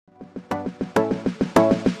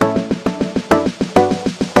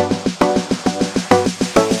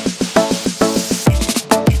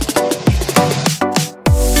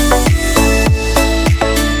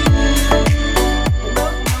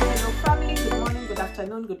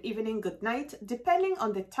afternoon, good evening, good night, depending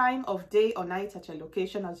on the time of day or night at your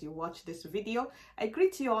location as you watch this video. I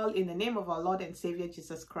greet you all in the name of our Lord and Savior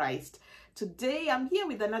Jesus Christ. Today I'm here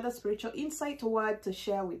with another spiritual insight word to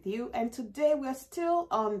share with you, and today we are still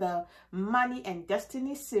on the Money and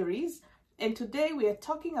Destiny series, and today we are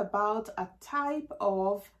talking about a type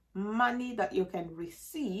of money that you can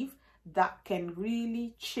receive that can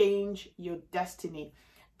really change your destiny.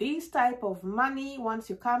 This type of money, once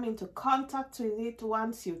you come into contact with it,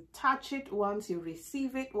 once you touch it, once you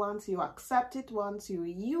receive it, once you accept it, once you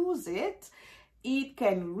use it, it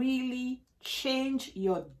can really change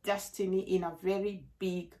your destiny in a very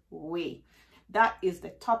big way. That is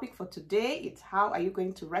the topic for today. It's how are you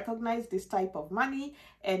going to recognize this type of money,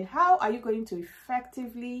 and how are you going to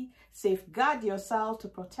effectively safeguard yourself, to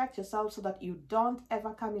protect yourself so that you don't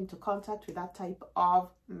ever come into contact with that type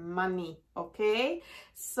of money. Okay,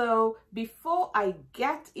 so before I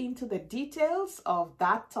get into the details of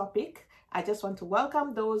that topic, I just want to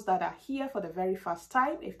welcome those that are here for the very first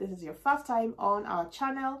time. If this is your first time on our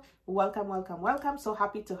channel, welcome, welcome, welcome. So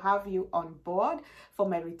happy to have you on board. For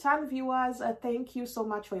my return viewers, thank you so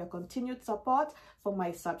much for your continued support. For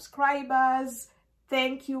my subscribers,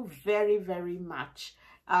 thank you very, very much.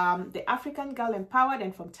 The African Girl Empowered,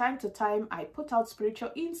 and from time to time, I put out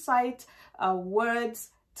spiritual insight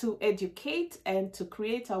words to educate and to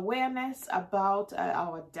create awareness about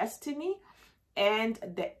our destiny and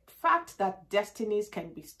the fact that destinies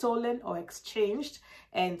can be stolen or exchanged.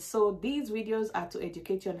 And so these videos are to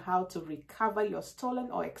educate you on how to recover your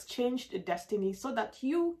stolen or exchanged destiny so that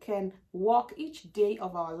you can walk each day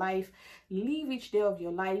of our life, live each day of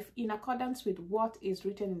your life in accordance with what is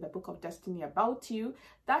written in the book of destiny about you.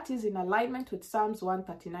 That is in alignment with Psalms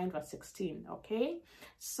 139 verse 16. Okay,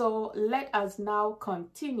 so let us now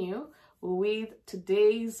continue with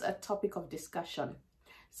today's topic of discussion.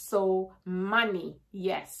 So money,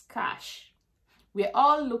 yes, cash. We're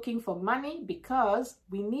all looking for money because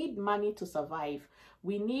we need money to survive.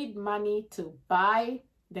 We need money to buy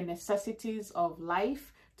the necessities of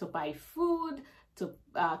life, to buy food, to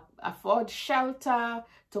afford shelter,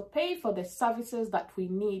 to pay for the services that we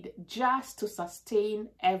need just to sustain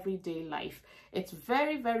everyday life. It's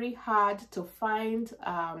very, very hard to find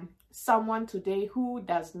someone today who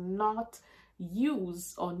does not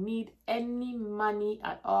use or need any money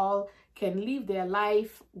at all, can live their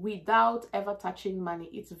life without ever touching money.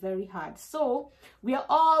 It's very hard. So we are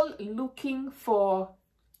all looking for,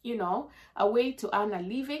 you know, a way to earn a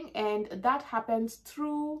living, and that happens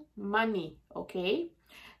through money. Okay,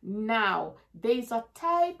 now there's a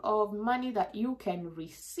type of money that you can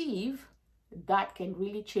receive that can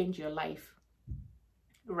really change your life,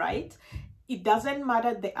 right? It doesn't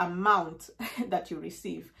matter the amount that you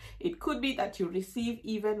receive. It could be that you receive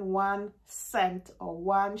even 1 cent or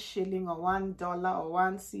 1 shilling or $1 or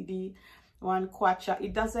 1 CD, 1 kwacha.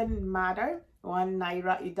 It doesn't matter. 1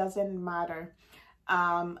 naira. It doesn't matter.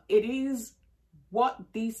 It is what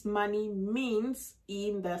this money means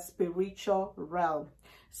in the spiritual realm.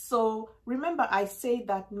 So remember, I say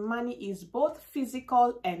that money is both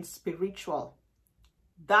physical and spiritual.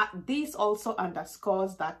 That this also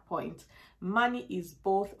underscores that point. Money is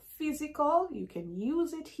both physical, you can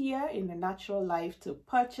use it here in the natural life to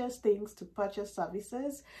purchase things, to purchase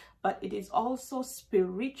services, but it is also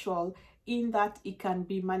spiritual in that it can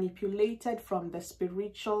be manipulated from the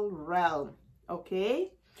spiritual realm.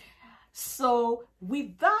 Okay, so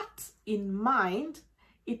with that in mind,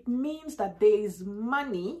 it means that there is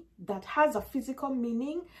money that has a physical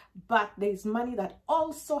meaning, but there is money that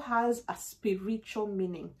also has a spiritual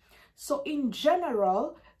meaning. So in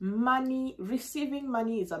general, money, receiving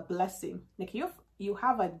money is a blessing. Like you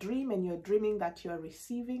have a dream and you're dreaming that you're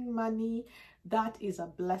receiving money, that is a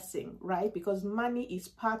blessing, right? Because money is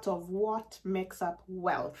part of what makes up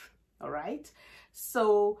wealth. All right,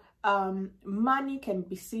 so money can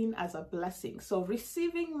be seen as a blessing. So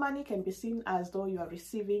receiving money can be seen as though you are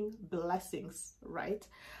receiving blessings, right?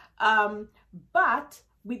 But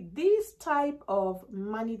with this type of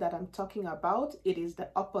money that I'm talking about, it is the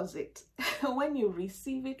opposite. When you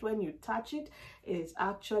receive it, when you touch it, it is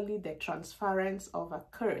actually the transference of a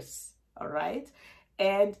curse. All right,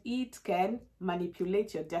 and it can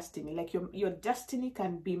manipulate your destiny. Like your destiny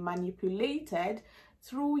can be manipulated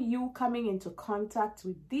through you coming into contact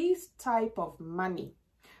with this type of money.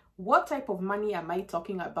 What type of money am I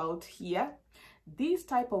talking about here? This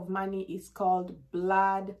type of money is called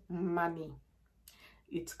blood money.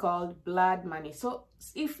 It's called blood money. So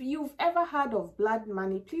if you've ever heard of blood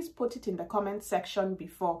money, please put it in the comment section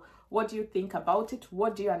before. What do you think about it?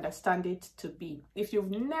 What do you understand it to be? If you've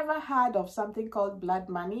never heard of something called blood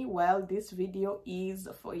money, well, this video is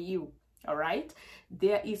for you. All right,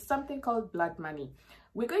 there is something called blood money.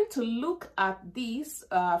 We're going to look at this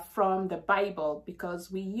from the Bible,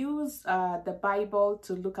 because we use the Bible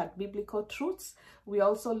to look at biblical truths. We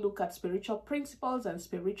also look at spiritual principles and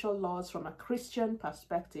spiritual laws from a Christian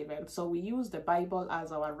perspective. And so we use the Bible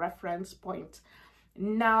as our reference point.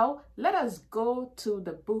 Now, let us go to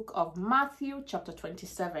the book of Matthew chapter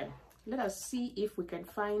 27. Let us see if we can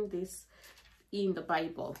find this in the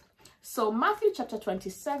Bible. So Matthew chapter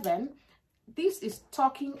 27, this is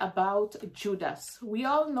talking about Judas. We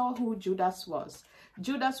all know who Judas was.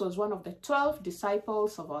 Judas was one of the 12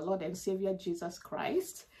 disciples of our Lord and Savior Jesus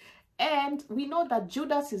Christ. And we know that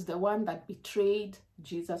Judas is the one that betrayed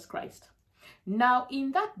Jesus Christ. Now,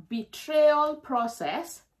 in that betrayal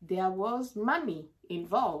process, there was money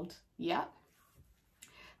involved. Yeah.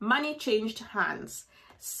 Money changed hands.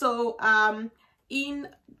 So in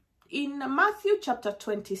Matthew chapter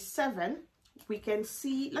 27, we can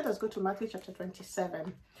see, let us go to Matthew chapter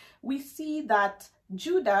 27. We see that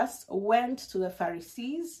Judas went to the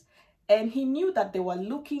Pharisees, and he knew that they were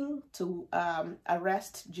looking to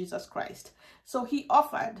arrest Jesus Christ. So he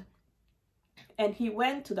offered, and he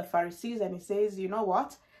went to the Pharisees and he says, you know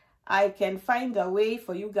what? I can find a way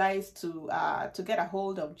for you guys to get a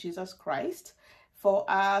hold of Jesus Christ for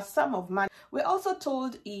a sum of money. We're also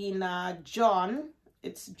told in John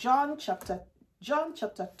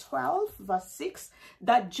chapter 12 verse 6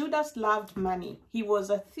 that Judas loved money. He was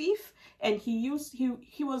a thief, and he was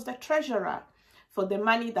the treasurer for the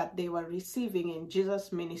money that they were receiving in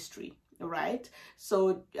Jesus' ministry, right?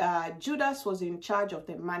 So Judas was in charge of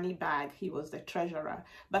the money bag. He was the treasurer,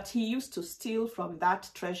 but he used to steal from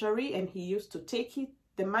that treasury, and he used to take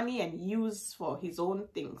the money and use for his own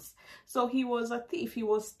things. So he was a thief. He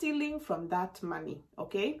was stealing from that money.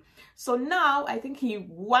 Okay, so now I think he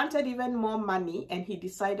wanted even more money, and he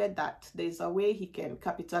decided that there's a way he can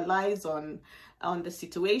capitalize on the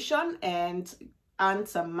situation and earn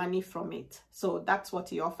some money from it. So that's what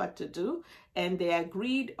he offered to do, and they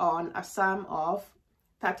agreed on a sum of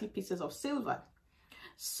 30 pieces of silver.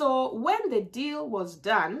 So when the deal was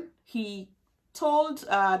done, he told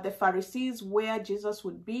the Pharisees where Jesus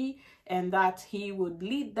would be, and that he would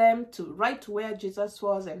lead them to right where Jesus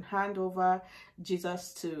was and hand over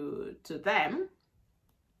Jesus to them.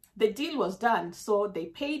 The deal was done, so they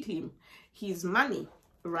paid him his money,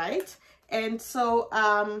 right? And so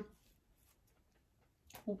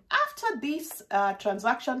after this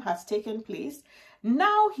transaction has taken place,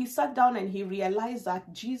 now he sat down and he realized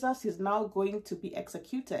that Jesus is now going to be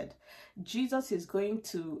executed. Jesus is going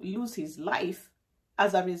to lose his life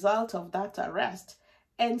as a result of that arrest.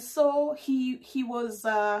 And so he was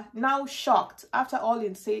now shocked. After all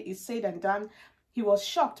is said and done, he was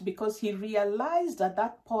shocked, because he realized at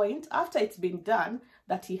that point, after it's been done,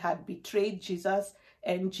 that he had betrayed Jesus,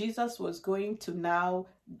 and Jesus was going to now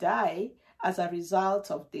die as a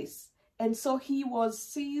result of this. And so he was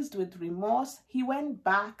seized with remorse. He went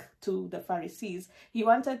back to the Pharisees. He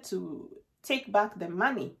wanted to take back the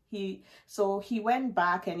money. So he went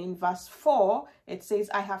back, and in verse 4 it says,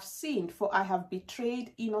 I have sinned, for I have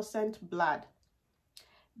betrayed innocent blood.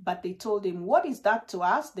 But they told him, what is that to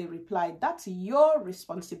us? They replied, that's your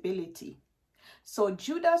responsibility. So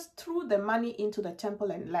Judas threw the money into the temple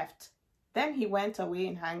and left. Then he went away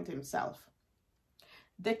and hanged himself.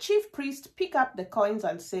 The chief priest picked up the coins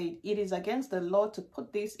and said, it is against the law to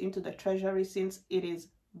put this into the treasury, since it is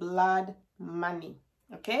blood money.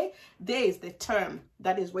 Okay, there is the term.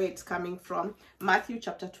 That is where it's coming from. Matthew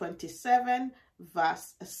chapter 27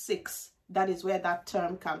 verse 6. That is where that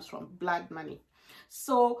term comes from, blood money.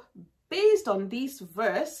 So based on this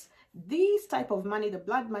verse, this type of money, the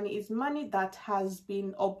blood money, is money that has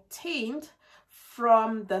been obtained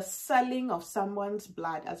from the selling of someone's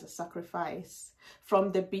blood as a sacrifice,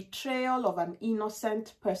 from the betrayal of an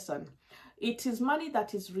innocent person. It is money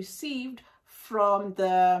that is received from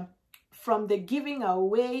the giving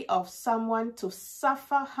away of someone to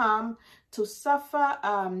suffer harm, to suffer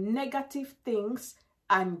negative things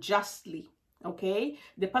unjustly. Okay,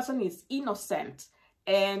 the person is innocent,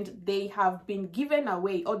 and they have been given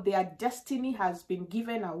away, or their destiny has been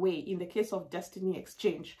given away. In the case of destiny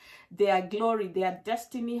exchange, their glory, their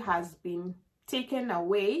destiny has been taken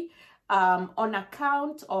away on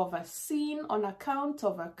account of a sin, on account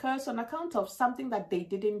of a curse, on account of something that they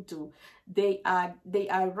didn't do. They are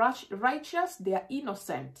righteous, they are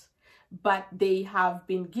innocent, but they have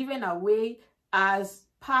been given away as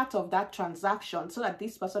part of that transaction so that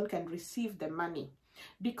this person can receive the money.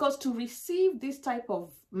 Because to receive this type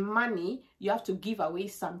of money, you have to give away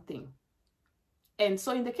something. And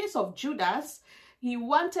so in the case of Judas, he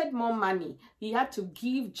wanted more money. He had to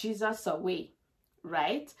give Jesus away.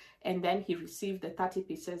 right? And then he received the 30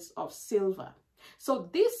 pieces of silver. So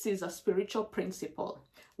this is a spiritual principle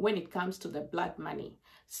when it comes to the blood money.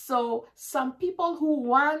 So some people who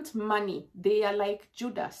want money, they are like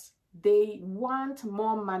Judas. They want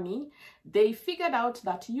more money. They figured out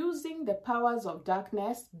that using the powers of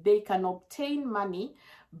darkness, they can obtain money.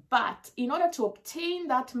 But in order to obtain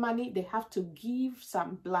that money, they have to give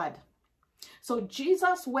some blood. So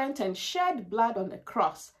Jesus went and shed blood on the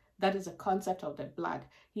cross. That is the concept of the blood.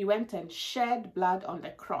 He went and shed blood on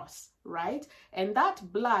the cross, right? And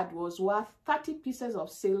that blood was worth 30 pieces of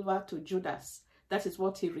silver to Judas. That is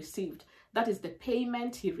what he received. That is the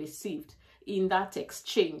payment he received in that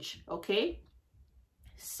exchange, okay?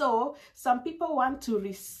 So some people want to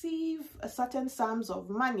receive a certain sums of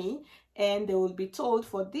money, and they will be told,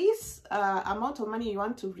 for this amount of money you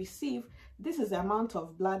want to receive, this is the amount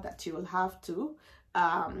of blood that you will have to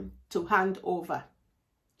hand over.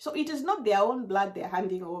 So it is not their own blood they're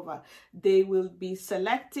handing over. They will be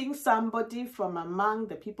selecting somebody from among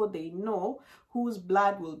the people they know whose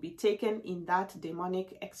blood will be taken in that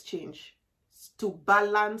demonic exchange to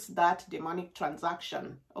balance that demonic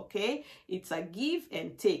transaction, okay? It's a give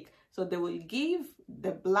and take. So they will give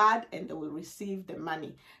the blood and they will receive the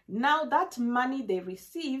money. Now that money they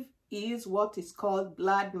receive is what is called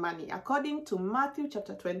blood money, according to Matthew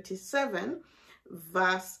chapter 27,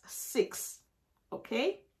 verse 6,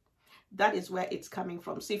 okay? That is where it's coming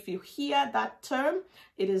from. So if you hear that term,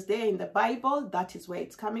 it is there in the Bible. That is where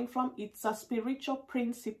it's coming from. It's a spiritual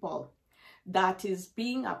principle that is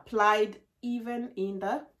being applied even in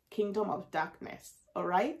the kingdom of darkness. All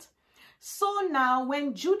right. So now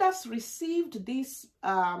when Judas received this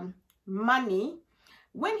money,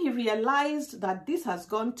 when he realized that this has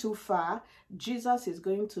gone too far, Jesus is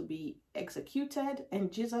going to be executed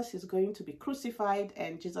and Jesus is going to be crucified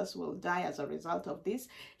and Jesus will die as a result of this,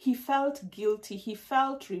 he felt guilty. He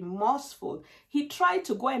felt remorseful. He tried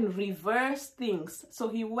to go and reverse things. So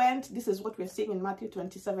he went, this is what we're seeing in Matthew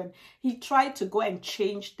 27. He tried to go and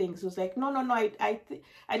change things. He was like, no, I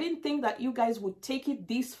didn't think that you guys would take it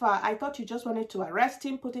this far. I thought you just wanted to arrest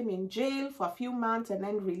him, put him in jail for a few months and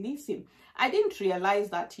then release him. I didn't realize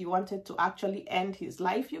that you wanted to actually end his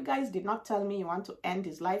life. You guys did not tell me you want to end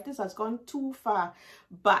his life. This has gone too far.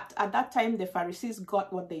 But at that time, the Pharisees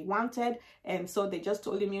got what they wanted. And so they just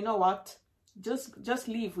told him, you know what? Just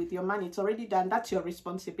leave with your money. It's already done. That's your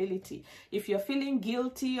responsibility. If you're feeling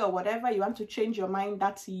guilty or whatever, you want to change your mind,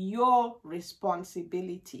 that's your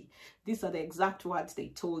responsibility. These are the exact words they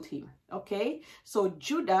told him. Okay? So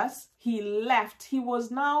Judas, he left. He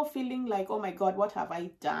was now feeling like, oh my God, what have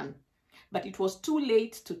I done? But it was too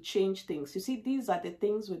late to change things. You see, these are the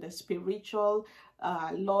things with the spiritual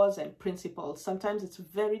laws and principles. Sometimes it's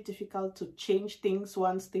very difficult to change things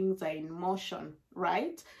once things are in motion,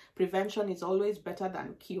 right? Prevention is always better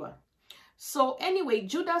than cure. So anyway,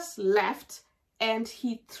 Judas left and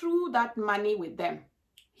he threw that money with them.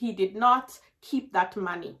 He did not keep that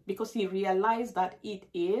money because he realized that it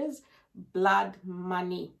is blood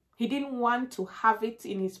money. He didn't want to have it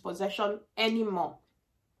in his possession anymore.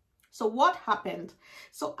 So what happened?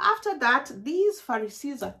 So after that, these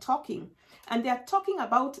Pharisees are talking and they are talking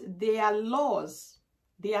about their laws,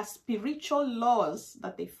 their spiritual laws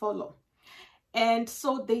that they follow. And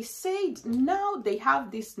so they said, now they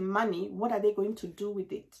have this money, what are they going to do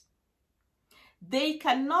with it? They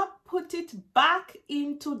cannot put it back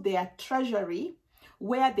into their treasury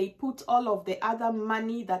where they put all of the other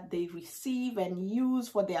money that they receive and use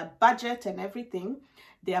for their budget and everything,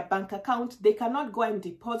 their bank account. They cannot go and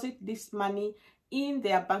deposit this money in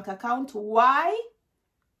their bank account. Why?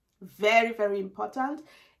 Very, very important.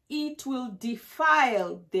 It will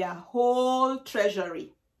defile their whole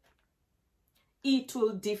treasury. It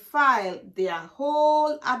will defile their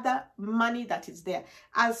whole other money that is there.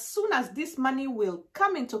 As soon as this money will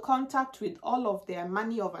come into contact with all of their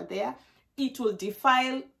money over there, it will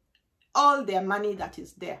defile all their money that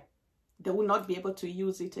is there. They will not be able to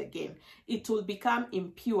use it again. It will become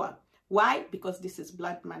impure. Why? Because this is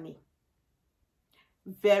blood money.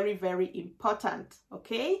 Very, very important.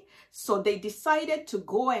 Okay? So they decided to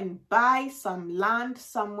go and buy some land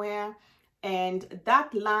somewhere. And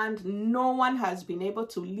that land, no one has been able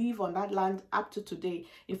to live on that land up to today.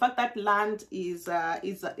 In fact, that land is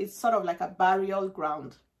sort of like a burial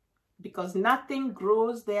ground because nothing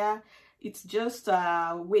grows there. It's just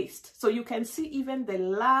waste. So you can see even the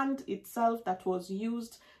land itself that was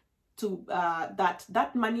used to,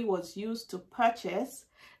 that money was used to purchase,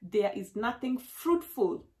 there is nothing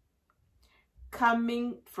fruitful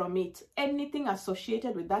coming from it. Anything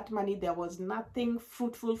associated with that money, there was nothing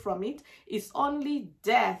fruitful from it. It's only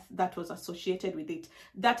death that was associated with it.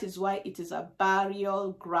 That is why it is a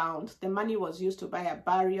burial ground. The money was used to buy a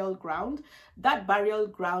burial ground. That burial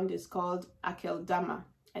ground is called Akeldama.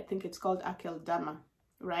 I think it's called Akeldama,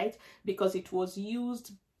 right? Because it was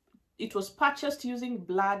purchased using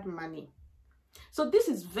blood money. So this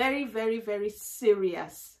is very, very, very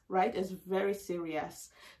serious, right? It's very serious.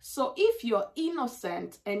 So if you're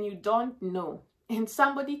innocent and you don't know, and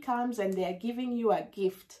somebody comes and they're giving you a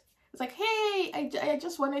gift, it's like, hey, I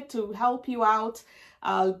just wanted to help you out.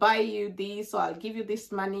 I'll buy you this, or I'll give you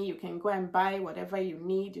this money. You can go and buy whatever you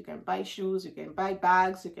need. You can buy shoes, you can buy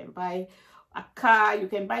bags, you can buy a car, you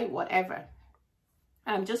can buy whatever.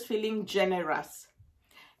 I'm just feeling generous.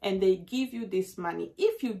 And they give you this money.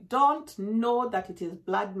 If you don't know that it is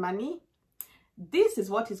blood money, this is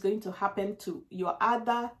what is going to happen to your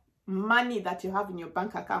other money that you have in your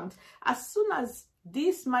bank account. As soon as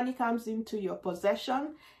this money comes into your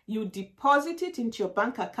possession, you deposit it into your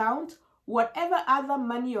bank account. Whatever other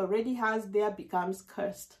money already has there becomes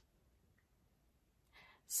cursed.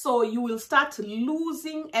 So you will start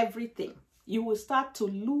losing everything. You will start to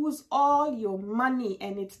lose all your money,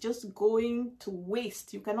 and it's just going to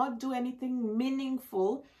waste. You cannot do anything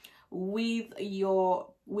meaningful with your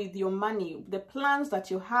money. The plans that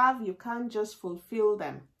you have, you can't just fulfill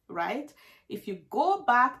them, right? If you go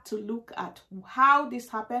back to look at how this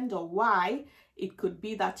happened or why, it could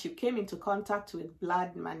be that you came into contact with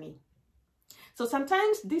blood money. So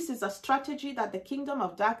sometimes this is a strategy that the kingdom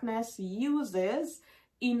of darkness uses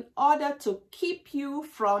in order to keep you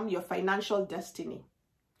from your financial destiny.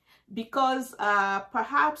 Because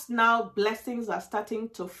perhaps now blessings are starting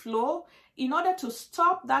to flow. In order to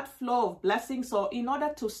stop that flow of blessings, or in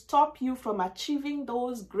order to stop you from achieving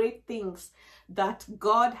those great things that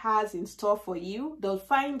God has in store for you, they'll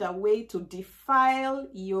find a way to defile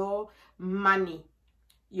your money,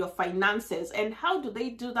 your finances. And how do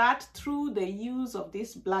they do that? Through the use of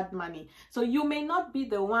this blood money. So you may not be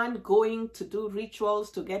the one going to do rituals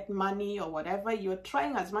to get money or whatever. You're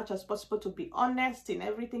trying as much as possible to be honest in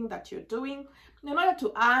everything that you're doing in order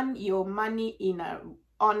to earn your money in a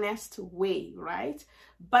honest way, right?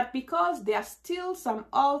 But because there are still some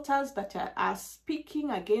altars that are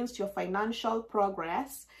speaking against your financial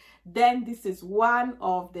progress, then this is one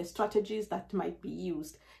of the strategies that might be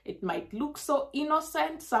used. It might look so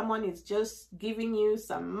innocent. Someone is just giving you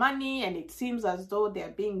some money and it seems as though they're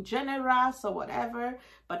being generous or whatever.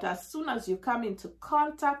 But as soon as you come into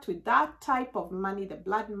contact with that type of money, the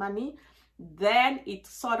blood money, then it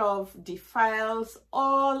sort of defiles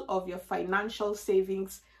all of your financial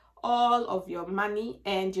savings, all of your money,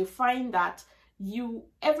 and you find that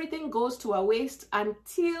everything goes to a waste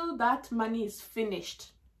until that money is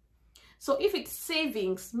finished. So if it's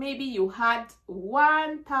savings, maybe you had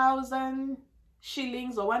 1,000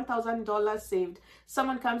 shillings or $1,000 saved.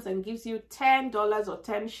 Someone comes and gives you $10 or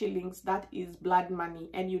 10 shillings. That is blood money,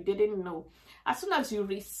 and you didn't know. As soon as you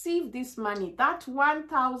receive this money, that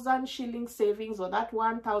 1,000 shilling savings or that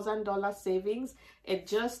 $1,000 savings, it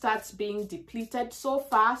just starts being depleted so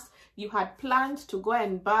fast. You had planned to go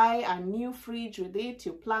and buy a new fridge with it.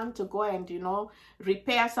 You plan to go and,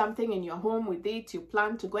 repair something in your home with it. You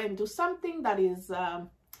plan to go and do something that is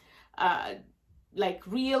like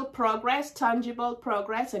real progress, tangible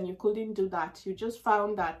progress, and you couldn't do that. You just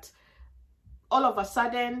found that all of a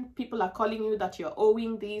sudden people are calling you that you're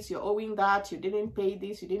owing this, you're owing that, you didn't pay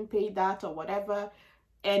this, you didn't pay that, or whatever,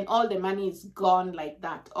 and all the money is gone like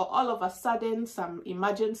that. Or all of a sudden some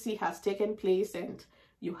emergency has taken place and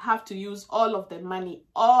you have to use all of the money,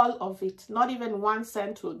 all of it. Not even 1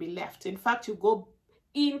 cent will be left. In fact, you go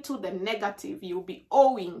into the negative, you'll be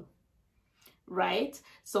owing, right?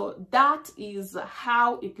 So that is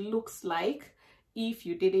how it looks like if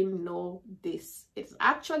you didn't know this. It's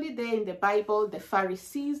actually there in the Bible. The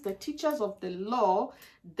Pharisees, the teachers of the law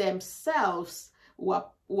themselves were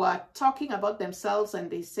talking about themselves,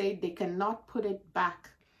 and they say they cannot put it back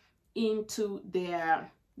into their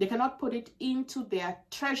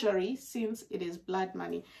treasury, since it is blood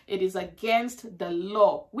money. It is against the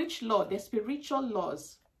law. Which law? The spiritual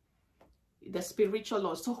laws. The spiritual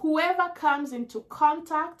laws. So whoever comes into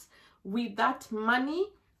contact with that money,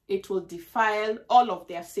 it will defile all of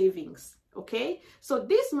their savings. Okay, so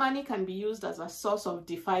this money can be used as a source of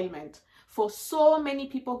defilement for so many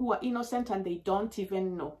people who are innocent and they don't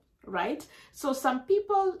even know, right? So some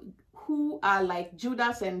people who are like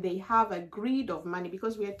Judas and they have a greed of money,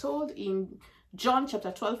 because we are told in John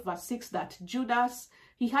chapter 12 verse 6 that Judas,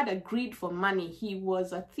 he had a greed for money. He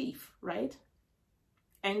was a thief, right?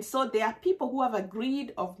 And so there are people who have a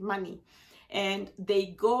greed of money. and they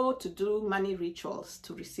go to do money rituals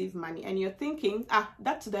to receive money. And you're thinking,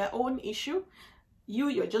 that's their own issue.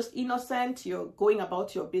 You're just innocent. You're going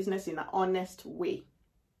about your business in an honest way,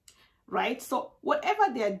 right? So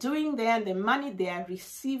whatever they're doing there and the money they are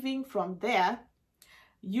receiving from there,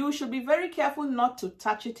 you should be very careful not to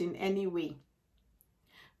touch it in any way.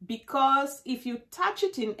 Because if you touch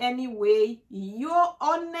it in any way, your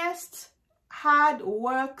honest, hard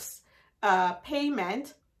works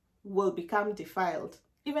payment will become defiled,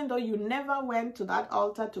 even though you never went to that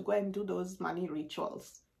altar to go and do those money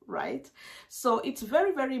rituals, right? So it's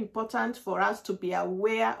very, very important for us to be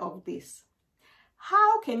aware of this.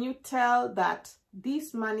 How can you tell that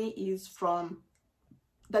this money is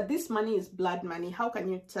blood money? How can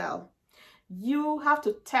you tell? You have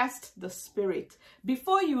to test the spirit.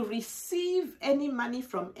 Before you receive any money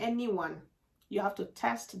from anyone, you have to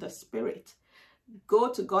test the spirit.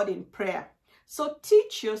 Go to God in prayer. So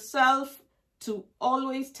teach yourself to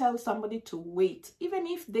always tell somebody to wait, even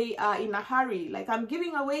if they are in a hurry. Like, I'm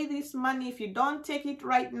giving away this money. If you don't take it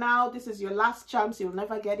right now, this is your last chance. You'll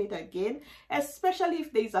never get it again. Especially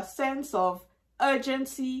if there's a sense of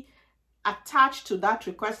urgency attached to that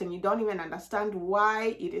request and you don't even understand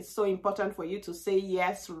why it is so important for you to say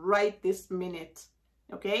yes right this minute.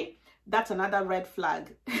 Okay, that's another red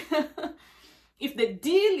flag. If the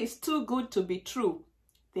deal is too good to be true,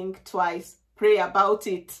 think twice, pray about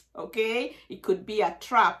it. Okay, it could be a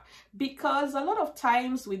trap, because a lot of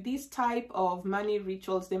times with these type of money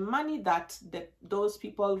rituals, the money that those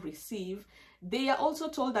people receive, they are also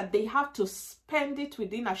told that they have to spend it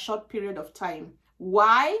within a short period of time.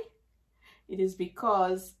 Why? It is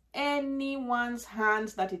because anyone's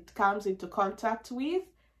hands that it comes into contact with,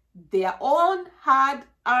 their own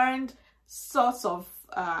hard-earned source of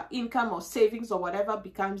income or savings or whatever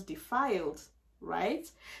becomes defiled,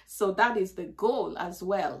 right? So that is the goal as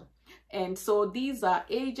well. And so these are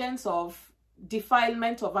agents of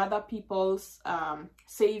defilement of other people's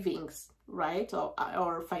savings, right,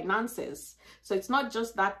 or finances. So it's not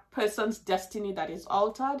just that person's destiny that is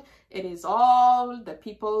altered, it is all the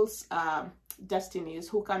people's destinies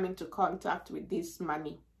who come into contact with this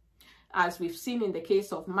money, as we've seen in the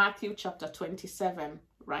case of Matthew chapter 27,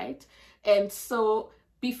 right? And so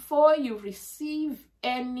before you receive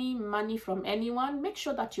any money from anyone, make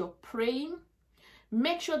sure that you're praying.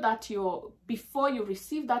 Make sure that before you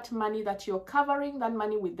receive that money, that you're covering that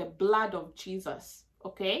money with the blood of Jesus,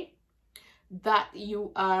 okay? That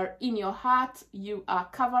you are, in your heart, you are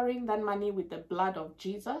covering that money with the blood of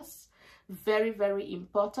Jesus. Very, very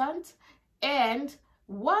important. And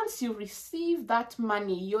once you receive that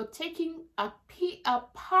money, you're taking a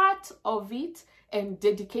part of it and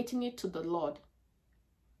dedicating it to the Lord,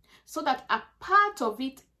 so that a part of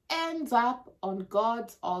it ends up on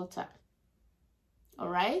God's altar. All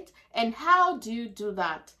right? And how do you do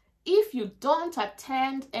that? If you don't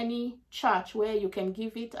attend any church where you can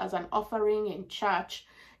give it as an offering in church,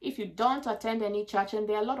 if you don't attend any church, and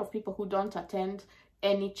there are a lot of people who don't attend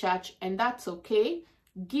any church, and that's okay,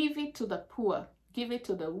 give it to the poor, give it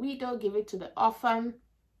to the widow, give it to the orphan,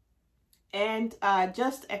 and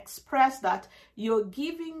just express that you're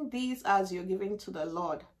giving these as you're giving to the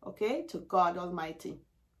Lord, okay, to God Almighty.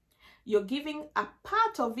 You're giving a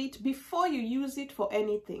part of it before you use it for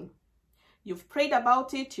anything. You've prayed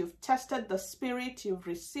about it, you've tested the spirit, you've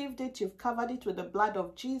received it, you've covered it with the blood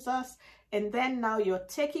of Jesus, and then now you're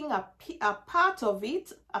taking a part of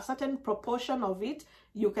it, a certain proportion of it.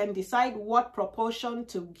 You can decide what proportion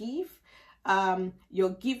to give.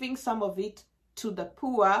 You're giving some of it to the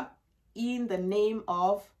poor in the name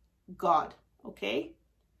of God, okay?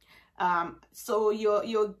 So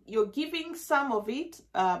you're giving some of it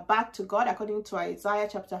back to God according to Isaiah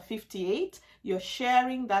chapter 58. You're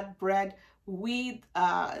sharing that bread with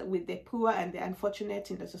the poor and the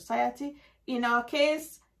unfortunate in the society. In our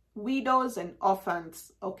case, widows and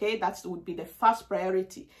orphans, okay? That would be the first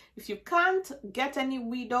priority. If you can't get any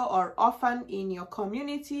widow or orphan in your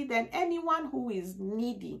community, then anyone who is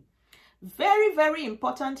needy. Very, very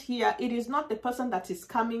important here, it is not the person that is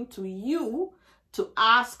coming to you to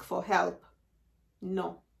ask for help.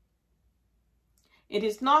 No. It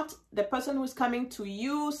is not the person who is coming to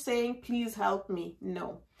you saying, please help me.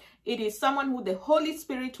 No. It is someone who the Holy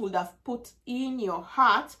Spirit would have put in your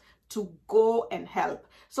heart to go and help.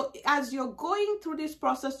 So as you're going through this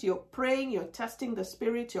process, you're praying, you're testing the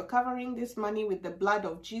spirit, you're covering this money with the blood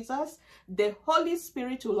of Jesus, the Holy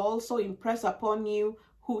Spirit will also impress upon you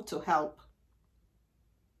who to help.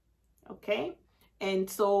 Okay? And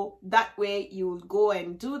so that way you'll go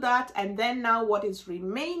and do that. And then now what is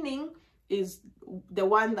remaining is the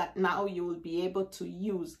one that now you will be able to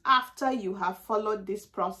use after you have followed this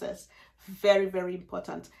process. Very, very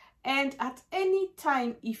important. And at any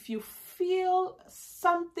time, if you feel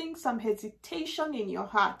something, some hesitation in your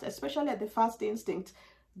heart, especially at the first instinct,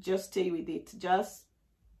 just stay with it. Just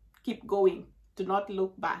keep going. Do not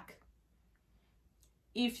look back.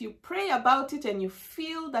 If you pray about it and you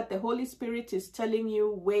feel that the Holy Spirit is telling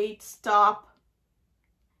you, wait, stop,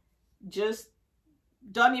 just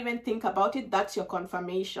don't even think about it. That's your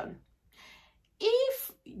confirmation.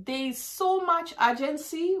 If there is so much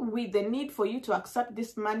urgency with the need for you to accept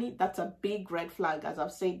this money, that's a big red flag, as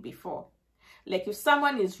I've said before. Like if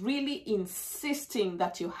someone is really insisting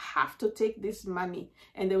that you have to take this money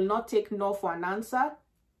and they will not take no for an answer,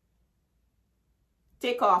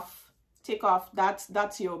 take off. Take off.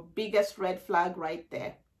 That's your biggest red flag right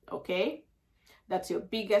there. Okay? That's your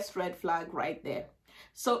biggest red flag right there.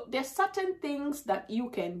 So there's certain things that you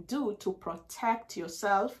can do to protect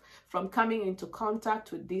yourself from coming into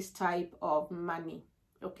contact with this type of money.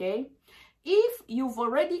 Okay? If you've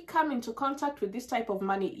already come into contact with this type of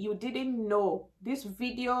money, you didn't know, this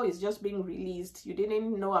video is just being released, you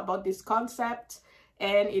didn't know about this concept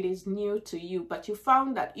and it is new to you, but you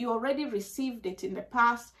found that you already received it in the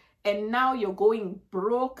past and now you're going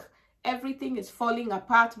broke, everything is falling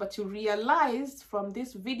apart, but you realized from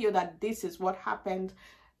this video that this is what happened.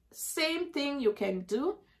 Same thing you can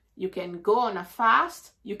do. You can go on a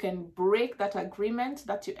fast. You can break that agreement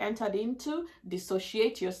that you entered into,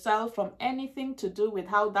 dissociate yourself from anything to do with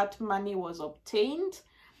how that money was obtained,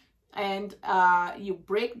 and you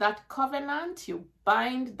break that covenant, you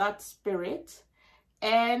bind that spirit,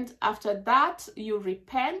 and after that you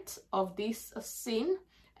repent of this sin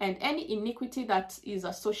and any iniquity that is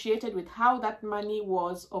associated with how that money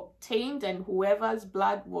was obtained and whoever's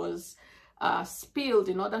blood was spilled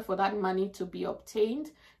in order for that money to be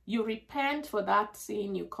obtained. You repent for that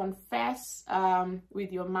sin, you confess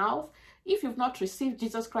with your mouth. If you've not received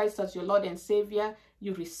Jesus Christ as your Lord and Savior,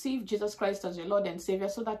 you receive Jesus Christ as your Lord and Savior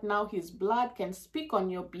so that now his blood can speak on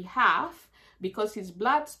your behalf, because his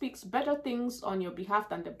blood speaks better things on your behalf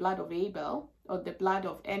than the blood of Abel or the blood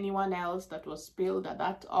of anyone else that was spilled at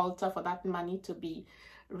that altar for that money to be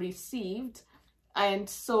received. And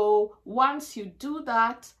so once you do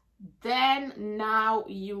that, then now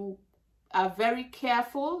you are very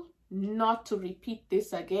careful not to repeat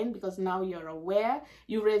this again, because now you're aware.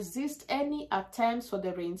 You resist any attempts for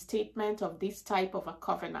the reinstatement of this type of a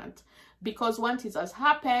covenant, because once it has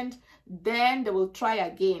happened, then they will try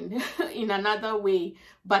again in another way.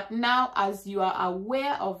 But now, as you are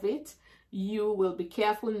aware of it, you will be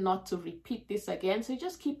careful not to repeat this again. So you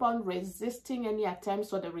just keep on resisting any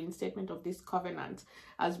attempts for the reinstatement of this covenant.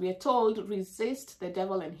 As we are told, resist the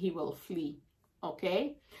devil and he will flee.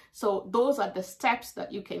 Okay, so those are the steps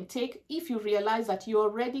that you can take if you realize that you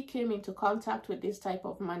already came into contact with this type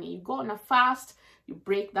of money. You go on a fast, you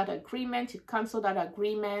break that agreement, you cancel that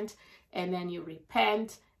agreement, and then you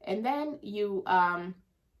repent, and then you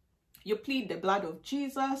plead the blood of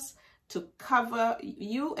Jesus to cover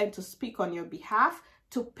you and to speak on your behalf,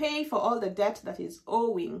 to pay for all the debt that is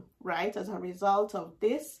owing, right, as a result of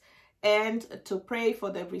this, and to pray for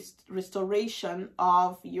the restoration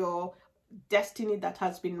of your destiny that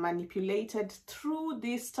has been manipulated through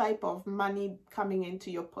this type of money coming into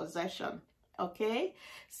your possession. Okay,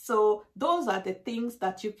 so those are the things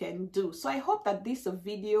that you can do. So I hope that this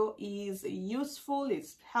video is useful,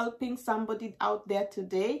 it's helping somebody out there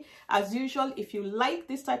today. As usual, if you like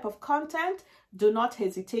this type of content, do not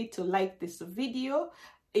hesitate to like this video.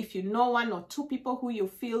 If you know 1 or 2 people who you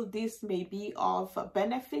feel this may be of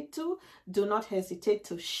benefit to, do not hesitate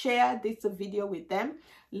to share this video with them.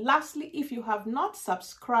 Lastly, if you have not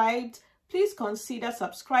subscribed, please consider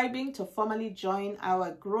subscribing to formally join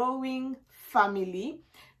our growing family.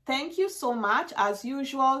 Thank you so much. As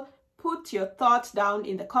usual, put your thoughts down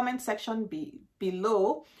in the comment section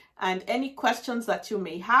below and any questions that you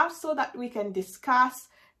may have so that we can discuss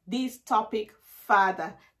this topic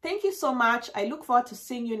further. Thank you so much. I look forward to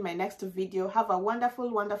seeing you in my next video. Have a wonderful,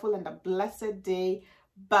 wonderful and a blessed day.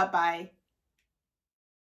 Bye-bye.